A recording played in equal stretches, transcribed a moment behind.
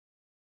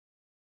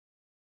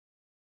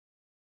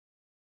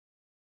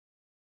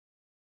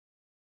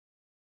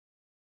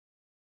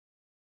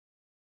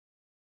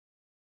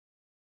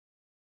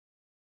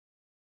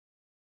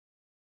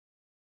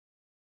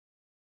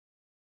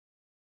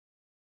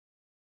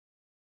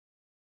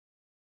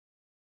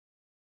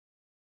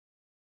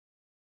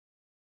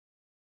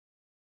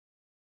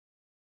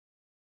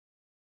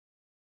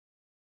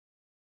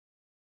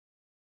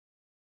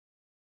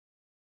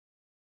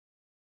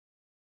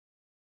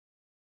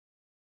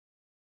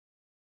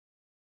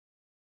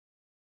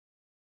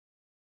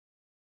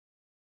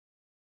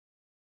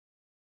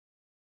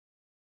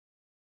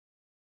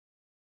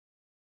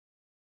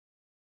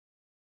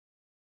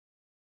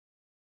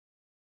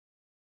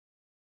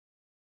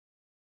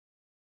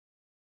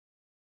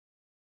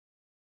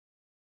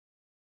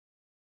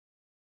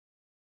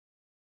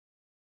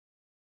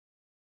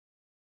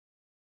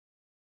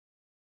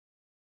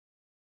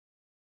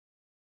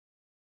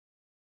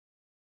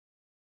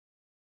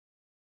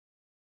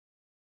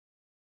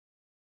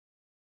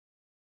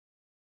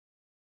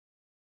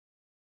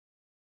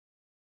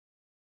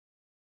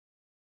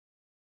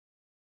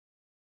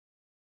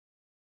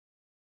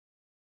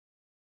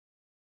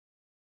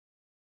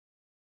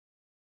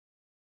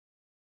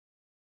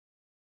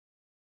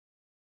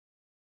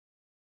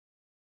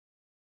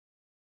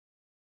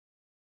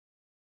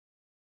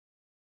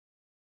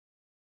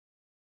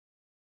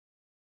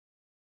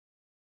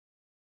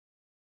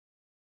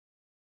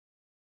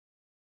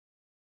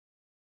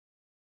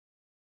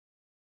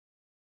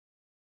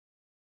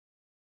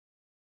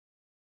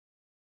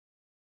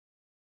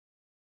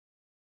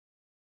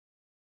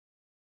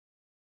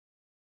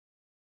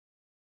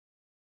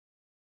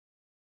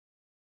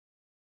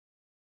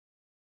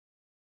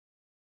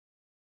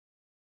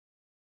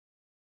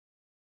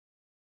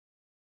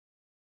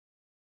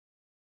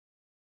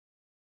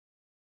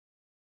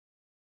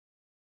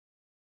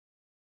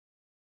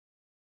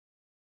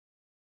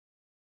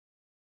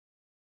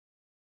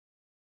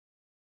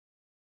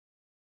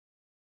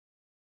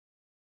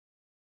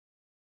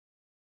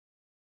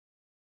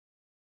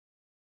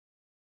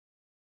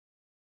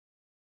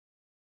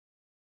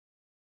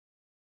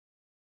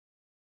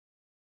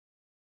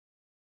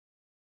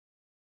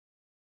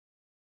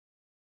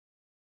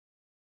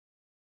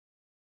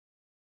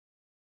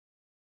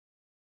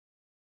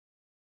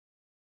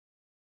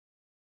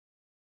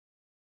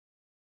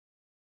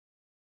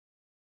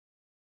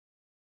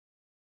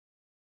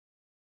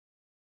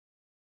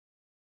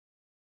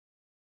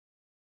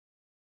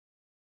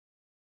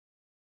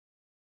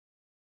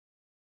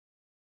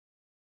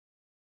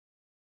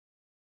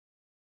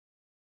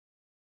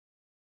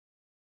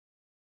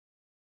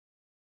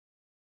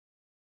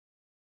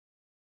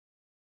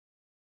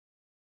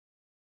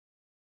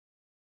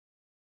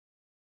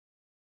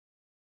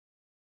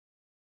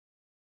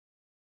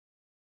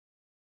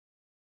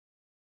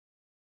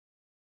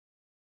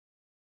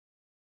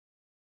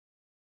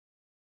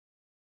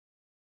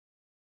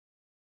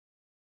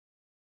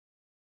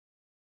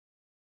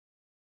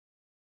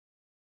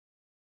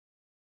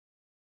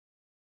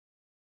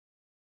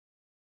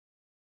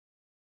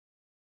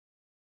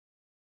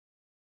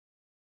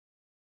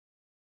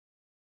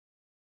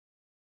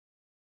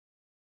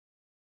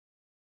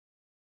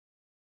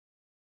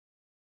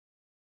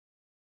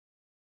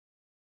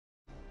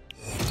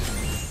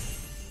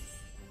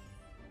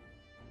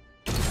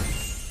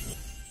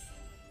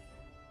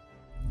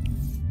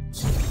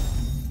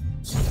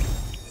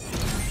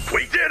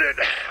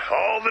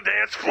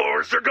dance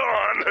floors are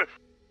gone.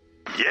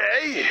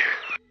 Yay?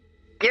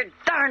 You're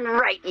darn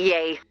right,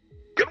 yay.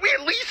 Could we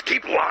at least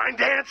keep line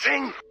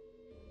dancing?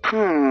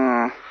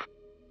 On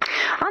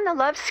the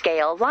love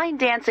scale, line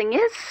dancing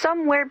is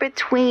somewhere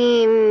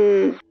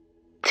between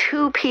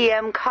 2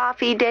 p.m.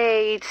 coffee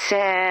dates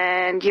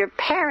and your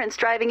parents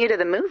driving you to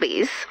the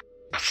movies.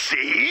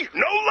 See?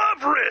 No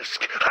love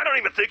risk. I don't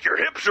even think your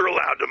hips are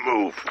allowed to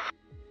move.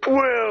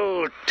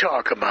 We'll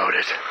talk about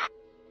it.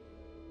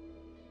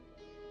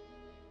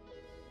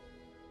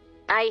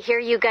 I hear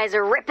you guys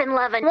are ripping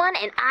lovin' one,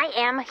 and I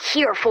am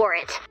here for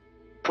it.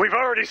 We've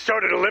already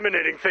started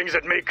eliminating things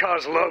that may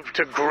cause love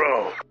to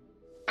grow.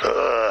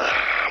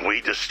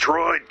 We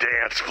destroyed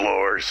dance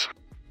floors.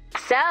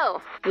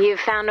 So, you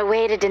found a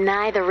way to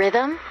deny the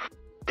rhythm?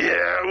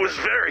 Yeah, it was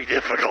very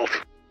difficult.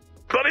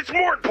 But it's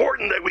more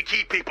important that we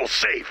keep people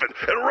safe, and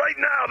right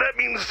now that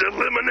means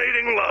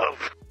eliminating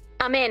love.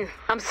 I'm in.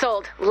 I'm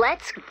sold.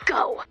 Let's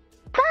go.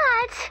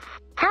 But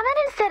how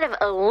about instead of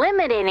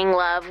eliminating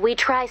love, we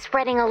try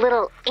spreading a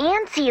little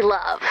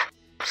anti-love?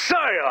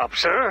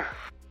 Psyops, huh?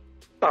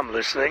 I'm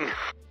listening.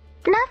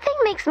 Nothing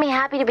makes me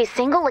happy to be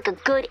single like a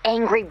good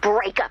angry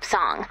breakup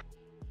song.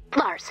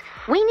 Lars,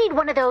 we need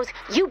one of those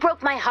 "you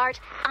broke my heart,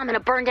 I'm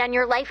gonna burn down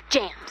your life"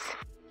 jams.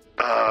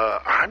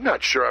 I'm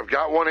not sure I've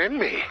got one in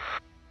me.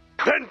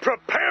 Then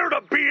prepare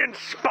to be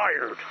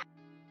inspired.